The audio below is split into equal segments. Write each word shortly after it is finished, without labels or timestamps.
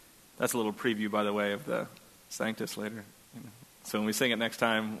That's a little preview, by the way, of the Sanctus later. So when we sing it next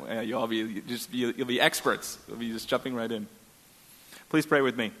time, you'll be experts. You'll be just jumping right in. Please pray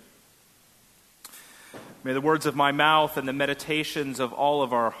with me. May the words of my mouth and the meditations of all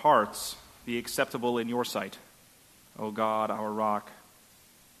of our hearts be acceptable in your sight, O God, our rock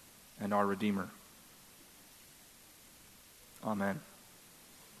and our Redeemer. Amen.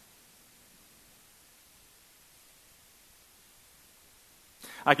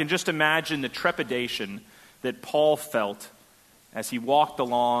 I can just imagine the trepidation that Paul felt as he walked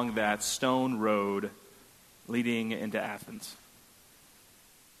along that stone road leading into Athens.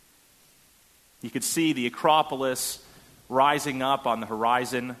 He could see the Acropolis rising up on the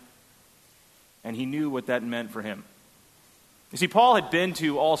horizon, and he knew what that meant for him. You see, Paul had been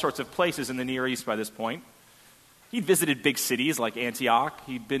to all sorts of places in the Near East by this point. He'd visited big cities like Antioch.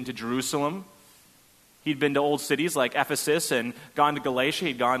 He'd been to Jerusalem. He'd been to old cities like Ephesus and gone to Galatia.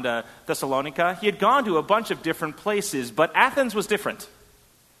 He'd gone to Thessalonica. He had gone to a bunch of different places, but Athens was different.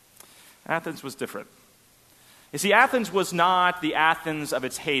 Athens was different. You see, Athens was not the Athens of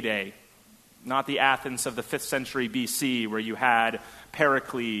its heyday, not the Athens of the 5th century BC, where you had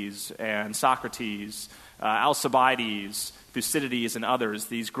Pericles and Socrates, Alcibiades, Thucydides, and others,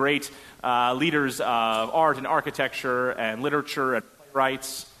 these great leaders of art and architecture and literature and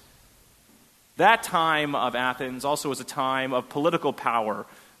playwrights. That time of Athens also was a time of political power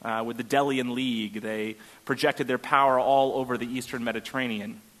with the Delian League. They projected their power all over the eastern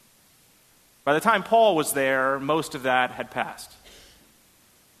Mediterranean. By the time Paul was there, most of that had passed.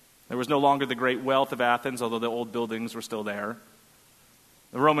 There was no longer the great wealth of Athens, although the old buildings were still there.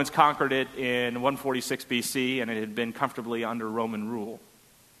 The Romans conquered it in 146 BC, and it had been comfortably under Roman rule.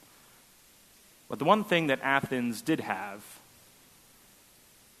 But the one thing that Athens did have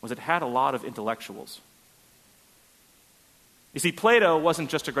was it had a lot of intellectuals. You see, Plato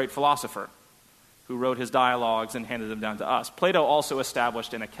wasn't just a great philosopher who wrote his dialogues and handed them down to us. Plato also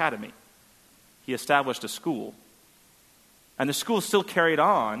established an academy. He established a school. And the school still carried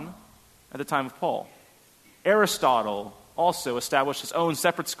on at the time of Paul. Aristotle also established his own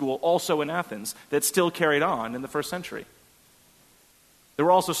separate school, also in Athens, that still carried on in the 1st century. There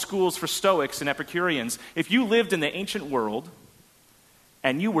were also schools for Stoics and Epicureans. If you lived in the ancient world,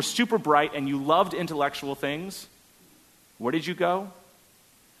 and you were super bright and you loved intellectual things, where did you go?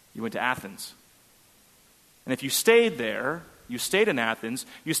 You went to Athens. And if you stayed there, you stayed in Athens,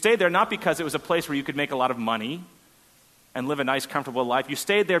 you stayed there not because it was a place where you could make a lot of money and live a nice, comfortable life. You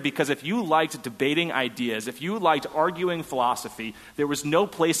stayed there because if you liked debating ideas, if you liked arguing philosophy, there was no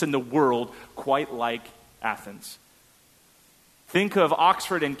place in the world quite like Athens. Think of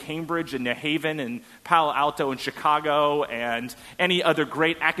Oxford and Cambridge and New Haven and Palo Alto and Chicago and any other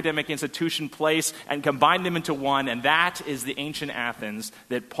great academic institution place and combine them into one, and that is the ancient Athens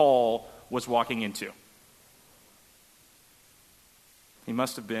that Paul was walking into. He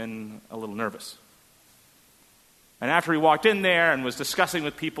must have been a little nervous. And after he walked in there and was discussing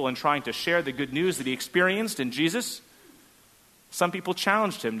with people and trying to share the good news that he experienced in Jesus, some people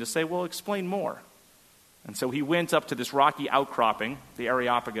challenged him to say, well, explain more. And so he went up to this rocky outcropping, the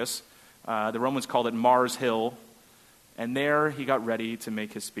Areopagus. The Romans called it Mars Hill. And there he got ready to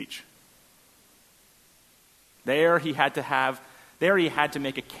make his speech. There he had to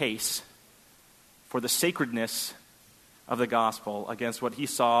make a case for the sacredness of the gospel against what he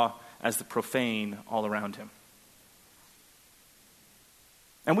saw as the profane all around him.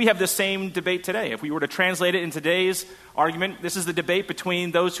 And we have this same debate today. If we were to translate it in today's argument, this is the debate between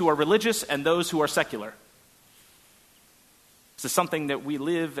those who are religious and those who are secular. This is something that we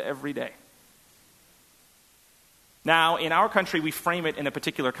live every day. Now, in our country, we frame it in a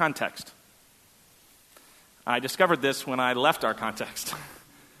particular context. I discovered this when I left our context.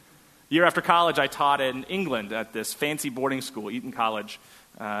 Year after college, I taught in England at this fancy boarding school, Eton College,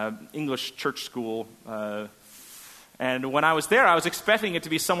 English church school. And when I was there, I was expecting it to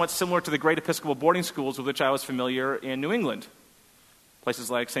be somewhat similar to the great Episcopal boarding schools with which I was familiar in New England,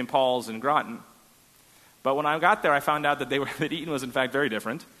 places like St. Paul's and Groton. But when I got there, I found out that Eton was in fact very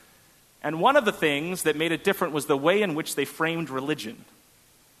different. And one of the things that made it different was the way in which they framed religion.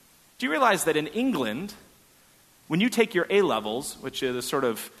 Do you realize that in England, when you take your A-levels, which is a sort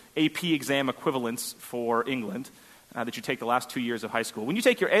of AP exam equivalents for England, that you take the last 2 years of high school, when you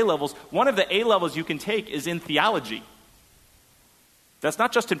take your A-levels, one of the A-levels you can take is in theology. That's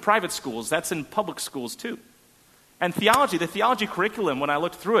not just in private schools, that's in public schools too. And theology, the theology curriculum, when I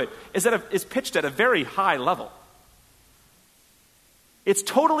looked through it, is pitched at a very high level. It's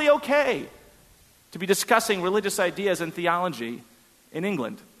totally okay to be discussing religious ideas and theology in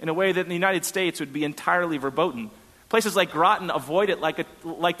England in a way that in the United States would be entirely verboten. Places like Groton avoid it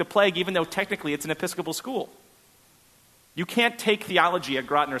like the plague, even though technically it's an Episcopal school. You can't take theology at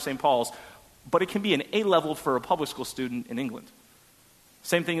Groton or St. Paul's, but it can be an A level for a public school student in England.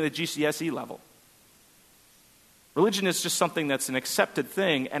 Same thing at the GCSE level. Religion is just something that's an accepted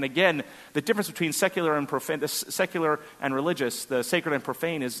thing. And again, the difference between secular and profane, the secular and religious, the sacred and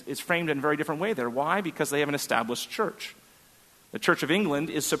profane, is framed in a very different way there. Why? Because they have an established church. The Church of England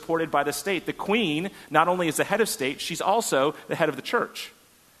is supported by the state. The Queen not only is the head of state, she's also the head of the church.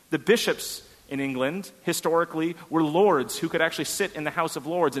 The bishops in England, historically, were lords who could actually sit in the House of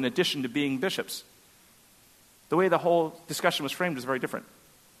Lords in addition to being bishops. The way the whole discussion was framed is very different.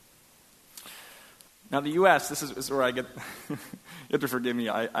 Now, the U.S., this is where I get, you have to forgive me,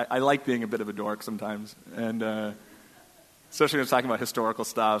 I like being a bit of a dork sometimes, and especially when I'm talking about historical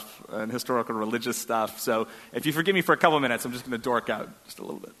stuff and historical religious stuff. So if you forgive me for a couple of minutes, I'm just going to dork out just a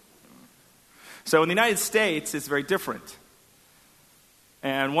little bit. So in the United States, it's very different.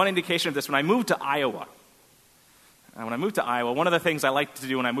 And one indication of this, when I moved to Iowa, one of the things I like to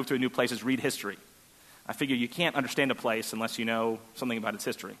do when I move to a new place is read history. I figure you can't understand a place unless you know something about its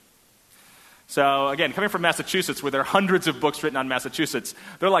history. So again, coming from Massachusetts, where there are hundreds of books written on Massachusetts,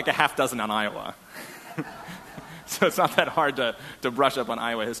 there are like a half dozen on Iowa. So it's not that hard to brush up on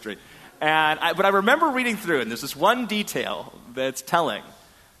Iowa history. But I remember reading through, and there's this one detail that's telling.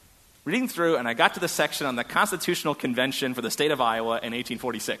 Reading through, and I got to the section on the Constitutional Convention for the state of Iowa in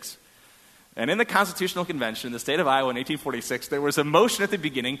 1846. And in the Constitutional Convention in the state of Iowa in 1846, there was a motion at the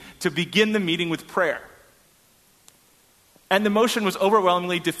beginning to begin the meeting with prayer. And the motion was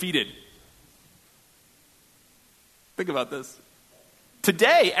overwhelmingly defeated. Think about this.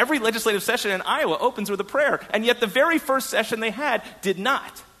 Today, every legislative session in Iowa opens with a prayer, and yet the very first session they had did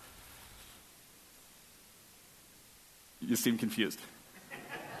not. You seem confused.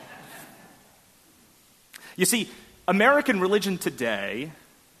 You see, American religion today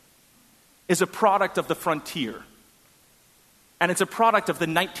is a product of the frontier. And it's a product of the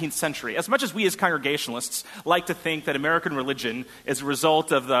 19th century. As much as we as Congregationalists like to think that American religion is a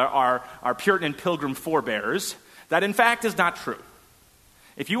result of our Puritan and Pilgrim forebears, that in fact is not true.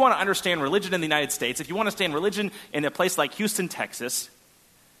 If you want to understand religion in the United States, if you want to understand religion in a place like Houston, Texas,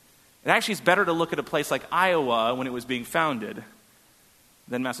 it actually is better to look at a place like Iowa when it was being founded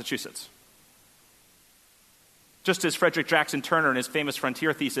than Massachusetts. Just as Frederick Jackson Turner in his famous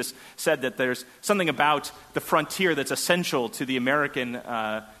frontier thesis said that there's something about the frontier that's essential to the American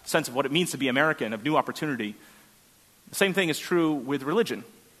sense of what it means to be American, of new opportunity, the same thing is true with religion.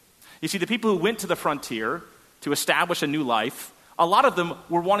 You see, the people who went to the frontier to establish a new life, a lot of them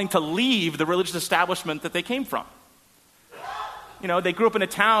were wanting to leave the religious establishment that they came from. You know, they grew up in a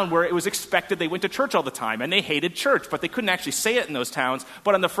town where it was expected they went to church all the time, and they hated church, but they couldn't actually say it in those towns.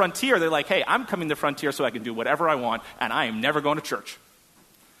 But on the frontier, they're like, hey, I'm coming to the frontier so I can do whatever I want, and I am never going to church.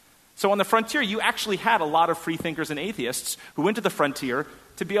 So on the frontier, you actually had a lot of free thinkers and atheists who went to the frontier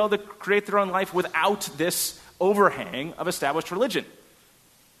to be able to create their own life without this overhang of established religion.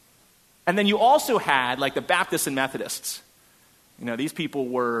 And then you also had, like, the Baptists and Methodists. You know, these people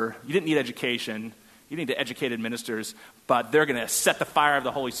you didn't need education. You need educated ministers, but they're going to set the fire of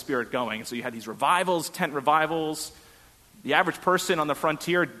the Holy Spirit going. So you had these revivals, tent revivals. The average person on the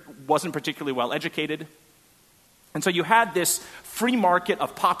frontier wasn't particularly well educated. And so you had this free market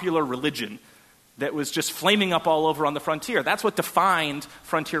of popular religion that was just flaming up all over on the frontier. That's what defined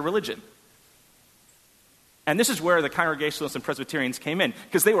frontier religion. And this is where the Congregationalists and Presbyterians came in,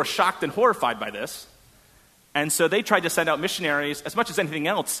 because they were shocked and horrified by this. And so they tried to send out missionaries, as much as anything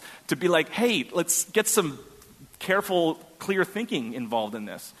else, to be like, hey, let's get some careful, clear thinking involved in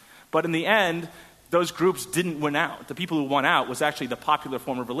this. But in the end, those groups didn't win out. The people who won out was actually the popular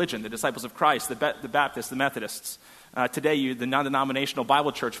form of religion, the Disciples of Christ, the Baptists, the Methodists. Today, the non-denominational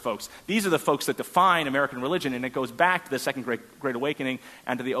Bible church folks. These are the folks that define American religion, and it goes back to the Second Great Awakening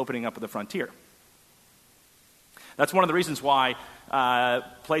and to the opening up of the frontier. That's one of the reasons why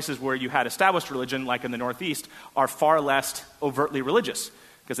places where you had established religion, like in the Northeast, are far less overtly religious,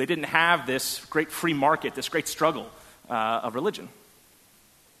 because they didn't have this great free market, this great struggle of religion.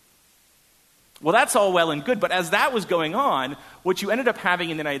 Well, that's all well and good, but as that was going on, what you ended up having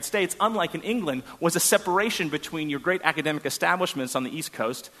in the United States, unlike in England, was a separation between your great academic establishments on the East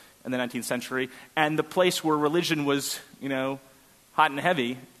Coast in the 19th century and the place where religion was, hot and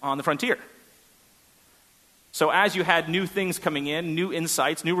heavy on the frontier. So as you had new things coming in, new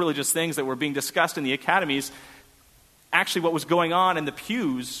insights, new religious things that were being discussed in the academies, actually what was going on in the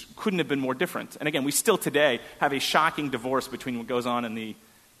pews couldn't have been more different. And again, we still today have a shocking divorce between what goes on in the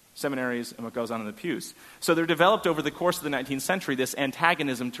seminaries, and what goes on in the pews. So there developed over the course of the 19th century this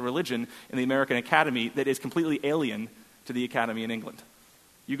antagonism to religion in the American academy that is completely alien to the academy in England.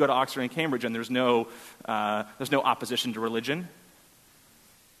 You go to Oxford and Cambridge and there's no opposition to religion.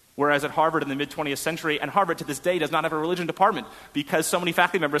 Whereas at Harvard in the mid-20th century, and Harvard to this day does not have a religion department because so many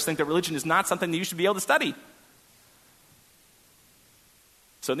faculty members think that religion is not something that you should be able to study.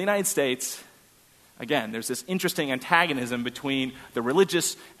 So in the United States, again, there's this interesting antagonism between the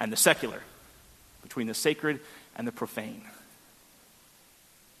religious and the secular, between the sacred and the profane.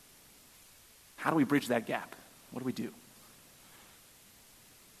 How do we bridge that gap? What do we do?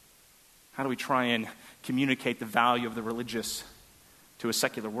 How do we try and communicate the value of the religious to a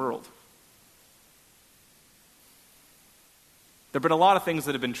secular world? There have been a lot of things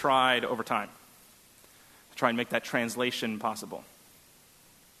that have been tried over time to try and make that translation possible.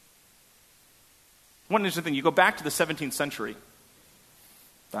 One interesting thing, you go back to the 17th century,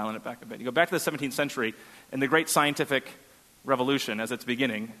 dialing it back a bit. You go back to the 17th century and the great scientific revolution as it's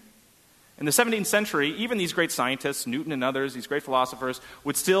beginning. In the 17th century, even these great scientists, Newton and others, these great philosophers,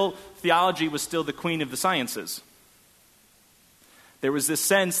 theology was still the queen of the sciences. There was this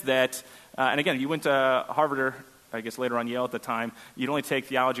sense that, and again, you went to Harvard or I guess later on Yale at the time, you'd only take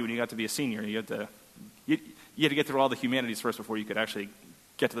theology when you got to be a senior. You had to get through all the humanities first before you could actually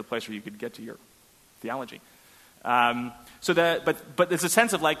get to the place where you could get to your theology. But there's a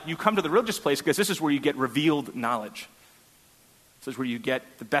sense of like you come to the religious place because this is where you get revealed knowledge. This is where you get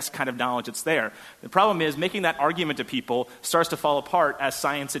the best kind of knowledge that's there. The problem is making that argument to people starts to fall apart as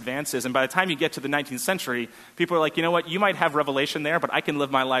science advances. And by the time you get to the 19th century, people are like, you know what, you might have revelation there, but I can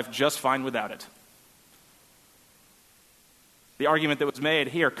live my life just fine without it. The argument that was made,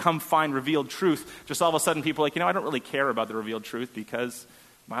 here, come find revealed truth, just all of a sudden people are like, I don't really care about the revealed truth because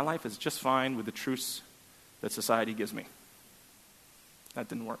my life is just fine with the truths that society gives me. That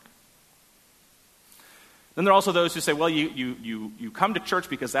didn't work. Then there are also those who say, well, you come to church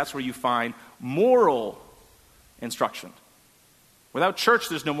because that's where you find moral instruction. Without church,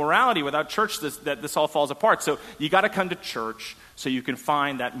 there's no morality. Without church, this all falls apart. So you got to come to church so you can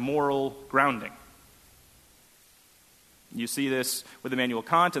find that moral grounding. You see this with Immanuel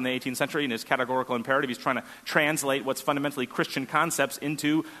Kant in the 18th century in his categorical imperative. He's trying to translate what's fundamentally Christian concepts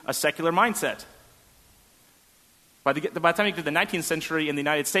into a secular mindset. By the time you get to the 19th century in the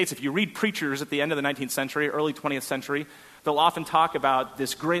United States, if you read preachers at the end of the 19th century, early 20th century, they'll often talk about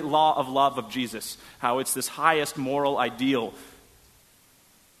this great law of love of Jesus, how it's this highest moral ideal.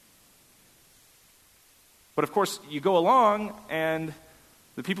 But of course, you go along, and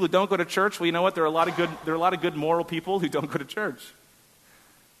the people who don't go to church, well, you know what? There are a lot of good moral people who don't go to church.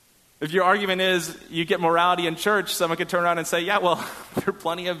 If your argument is you get morality in church, someone could turn around and say, yeah, well, there are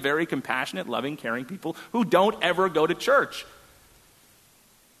plenty of very compassionate, loving, caring people who don't ever go to church.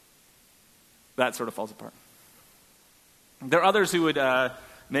 That sort of falls apart. There are others who would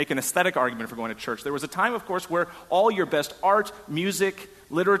make an aesthetic argument for going to church. There was a time, of course, where all your best art, music,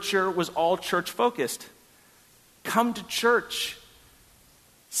 literature was all church-focused. Come to church.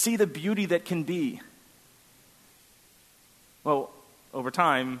 See the beauty that can be. Well, over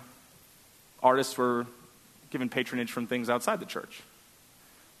time, artists were given patronage from things outside the church.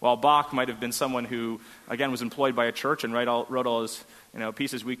 While Bach might have been someone who, again, was employed by a church and wrote all his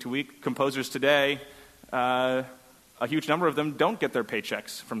pieces week to week, composers today, a huge number of them don't get their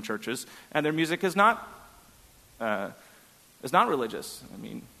paychecks from churches, and their music is not religious. I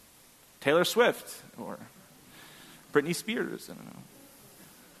mean, Taylor Swift or Britney Spears, I don't know,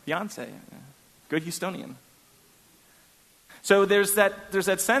 Beyonce, good Houstonian. So there's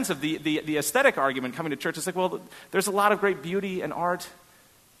that sense of the aesthetic argument coming to church. It's like, well, there's a lot of great beauty and art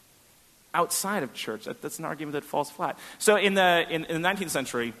outside of church. That's an argument that falls flat. So in the 19th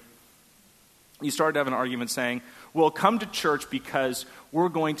century, you started to have an argument saying, well, come to church because we're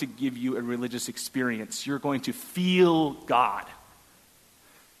going to give you a religious experience. You're going to feel God.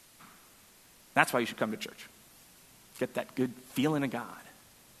 That's why you should come to church. Get that good feeling of God.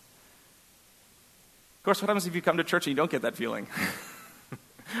 Of course, what happens if you come to church and you don't get that feeling?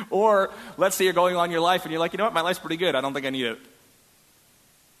 Or let's say you're going on your life and you're like, you know what, my life's pretty good. I don't think I need it.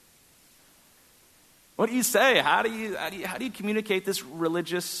 What do you say? How do you communicate this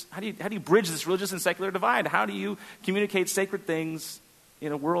religious? How do you bridge this religious and secular divide? How do you communicate sacred things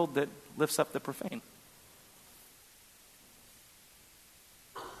in a world that lifts up the profane?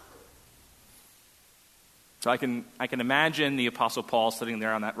 So I can imagine the Apostle Paul sitting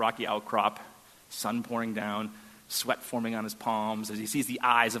there on that rocky outcrop, sun pouring down, sweat forming on his palms as he sees the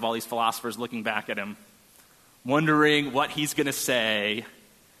eyes of all these philosophers looking back at him, wondering what he's going to say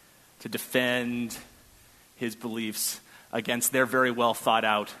to defend his beliefs against their very well thought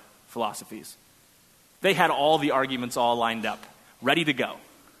out philosophies. They had all the arguments all lined up, ready to go.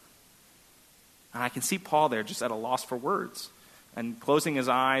 And I can see Paul there just at a loss for words and closing his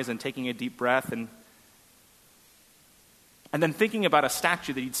eyes and taking a deep breath and then thinking about a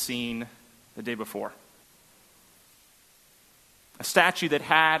statue that he'd seen the day before. A statue that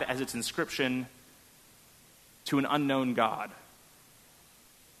had as its inscription, "To an unknown God."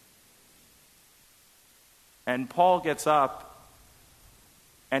 And Paul gets up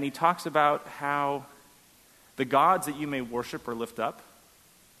and he talks about how the gods that you may worship or lift up,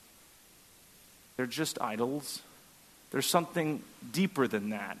 they're just idols. There's something deeper than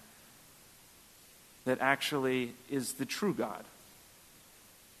that actually is the true God.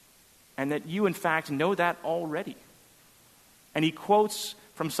 And that you, in fact, know that already. And he quotes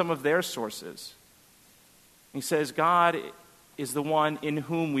from some of their sources. He says, God is the one in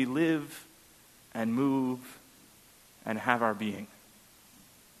whom we live and move and have our being.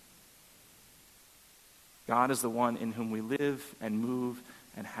 God is the one in whom we live and move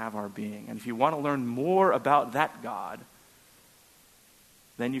and have our being. And if you want to learn more about that God,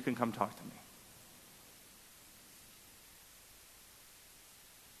 then you can come talk to me.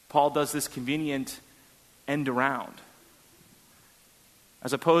 Paul does this convenient end around.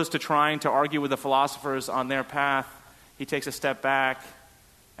 As opposed to trying to argue with the philosophers on their path, he takes a step back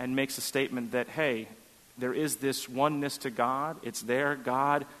and makes a statement that, hey, there is this oneness to God. It's there.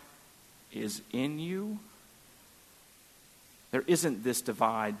 God is in you. There isn't this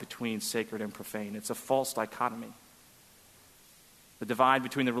divide between sacred and profane. It's a false dichotomy. The divide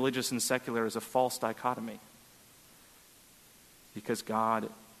between the religious and secular is a false dichotomy because God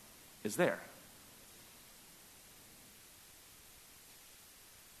is there.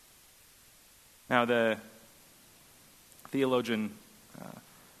 Now, the theologian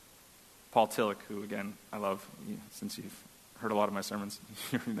Paul Tillich, who, again, I love, since you've heard a lot of my sermons,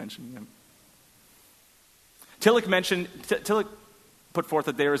 you're mentioning him. Tillich put forth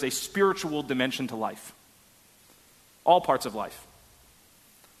that there is a spiritual dimension to life. All parts of life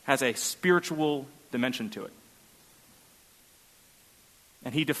has a spiritual dimension to it.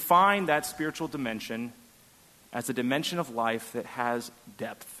 And he defined that spiritual dimension as a dimension of life that has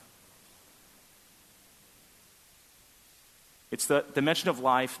depth. It's the dimension of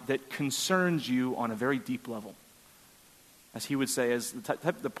life that concerns you on a very deep level. As he would say, is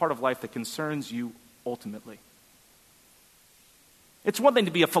the part of life that concerns you ultimately. It's one thing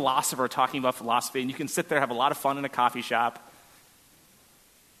to be a philosopher talking about philosophy, and you can sit there and have a lot of fun in a coffee shop.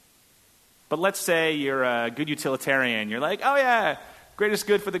 But let's say you're a good utilitarian. You're like, oh yeah, greatest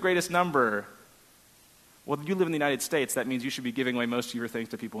good for the greatest number. Well, if you live in the United States, that means you should be giving away most of your things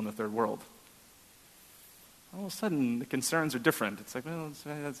to people in the third world. All of a sudden, the concerns are different. It's like, well,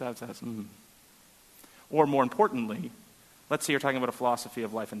 that's. Or more importantly, let's say you're talking about a philosophy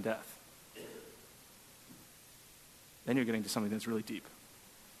of life and death. Then you're getting to something that's really deep.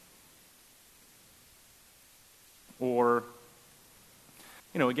 Or,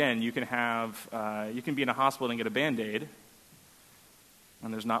 again, you can be in a hospital and get a Band-Aid,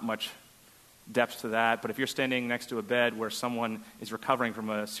 and there's not much depth to that. But if you're standing next to a bed where someone is recovering from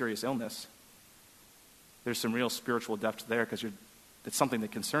a serious illness, there's some real spiritual depth there because it's something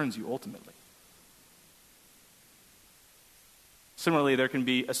that concerns you ultimately. Similarly, there can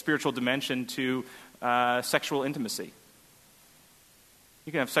be a spiritual dimension to sexual intimacy.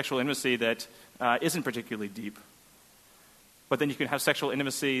 You can have sexual intimacy that isn't particularly deep, but then you can have sexual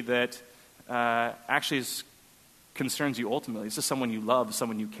intimacy that actually concerns you ultimately. This is someone you love,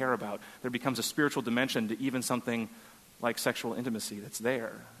 someone you care about. There becomes a spiritual dimension to even something like sexual intimacy that's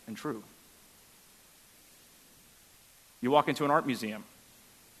there and true. You walk into an art museum,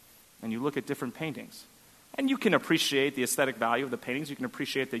 and you look at different paintings. And you can appreciate the aesthetic value of the paintings. You can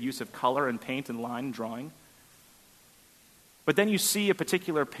appreciate the use of color and paint and line and drawing. But then you see a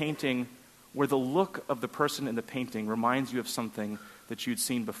particular painting where the look of the person in the painting reminds you of something that you'd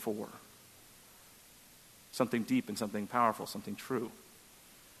seen before. Something deep and something powerful, something true.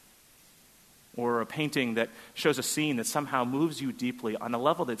 Or a painting that shows a scene that somehow moves you deeply on a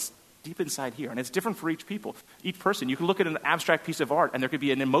level that's deep inside here. And it's different for each person. You can look at an abstract piece of art and there could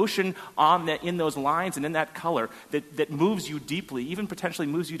be an emotion in those lines and in that color that moves you deeply, even potentially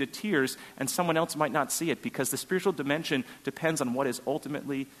moves you to tears, and someone else might not see it because the spiritual dimension depends on what is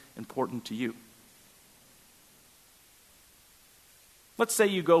ultimately important to you. Let's say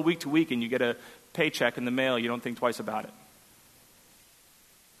you go week to week and you get a paycheck in the mail, you don't think twice about it.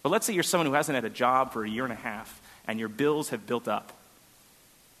 But let's say you're someone who hasn't had a job for a year and a half and your bills have built up.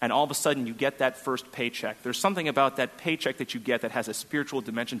 and all of a sudden you get that first paycheck. There's something about that paycheck that you get that has a spiritual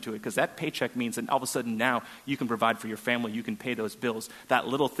dimension to it, because that paycheck means that all of a sudden now you can provide for your family, you can pay those bills. That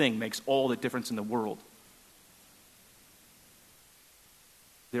little thing makes all the difference in the world.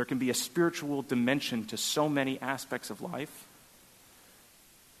 There can be a spiritual dimension to so many aspects of life.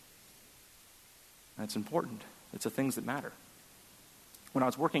 And it's important. It's the things that matter. When I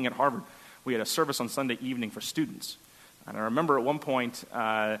was working at Harvard, we had a service on Sunday evening for students. And I remember at one point,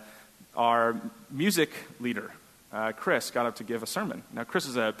 our music leader, Chris, got up to give a sermon. Now, Chris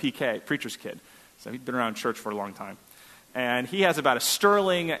is a PK, preacher's kid, so he'd been around church for a long time. And he has about as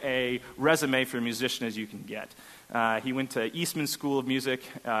sterling a resume for a musician as you can get. He went to Eastman School of Music,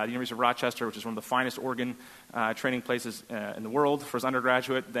 the University of Rochester, which is one of the finest organ training places in the world for his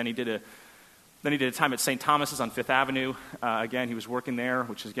undergraduate. Then he did a time at St. Thomas's on Fifth Avenue. Again, he was working there,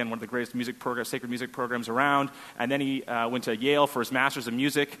 which is, again, one of the greatest sacred music programs around. And then he went to Yale for his master's in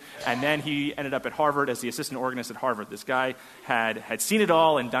music. And then he ended up at Harvard as the assistant organist at Harvard. This guy had seen it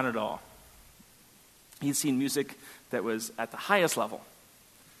all and done it all. He'd seen music that was at the highest level.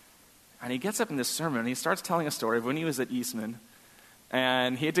 And he gets up in this sermon, and he starts telling a story of when he was at Eastman.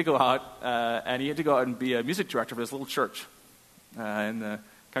 And he had to go out, and be a music director for this little church in the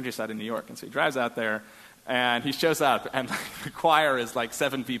countryside in New York. And so he drives out there, and he shows up, and the choir is like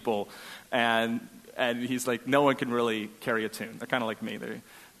 7 people, and he's like, no one can really carry a tune. They're kind of like me.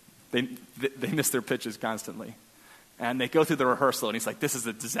 They miss their pitches constantly. And they go through the rehearsal, and he's like, this is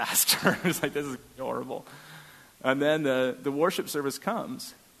a disaster. He's like, this is horrible. And then the worship service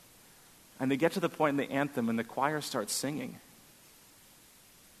comes, and they get to the point in the anthem, and the choir starts singing.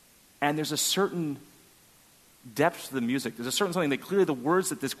 And there's a certain depth to the music. There's a certain something that clearly the words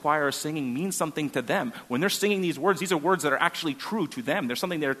that this choir is singing mean something to them. When they're singing these are words that are actually true to them. There's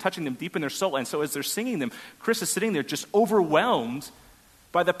something that are touching them deep in their soul. And so as they're singing them, Chris is sitting there just overwhelmed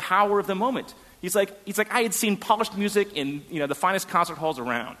by the power of the moment. He's like, I had seen polished music in the finest concert halls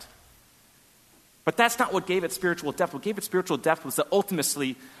around. But that's not what gave it spiritual depth. What gave it spiritual depth was the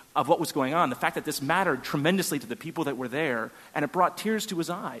ultimacy of what was going on, the fact that this mattered tremendously to the people that were there, and it brought tears to his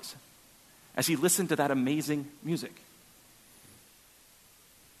eyes as he listened to that amazing music.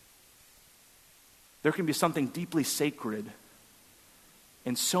 There can be something deeply sacred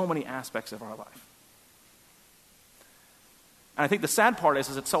in so many aspects of our life. And I think the sad part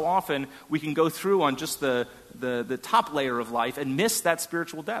is that so often we can go through on just the top layer of life and miss that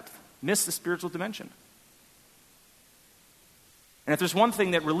spiritual depth, miss the spiritual dimension. And if there's one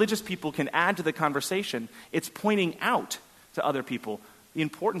thing that religious people can add to the conversation, it's pointing out to other people the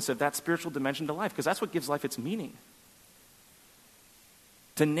importance of that spiritual dimension to life, because that's what gives life its meaning.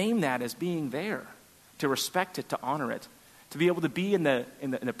 To name that as being there, to respect it, to honor it, to be able to be in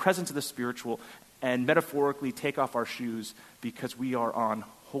the presence of the spiritual and metaphorically take off our shoes because we are on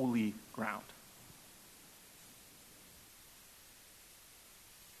holy ground.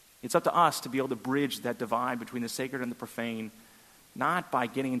 It's up to us to be able to bridge that divide between the sacred and the profane, not by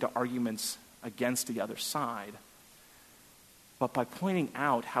getting into arguments against the other side, but by pointing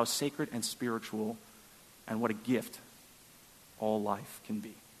out how sacred and spiritual and what a gift all life can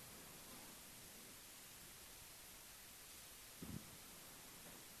be.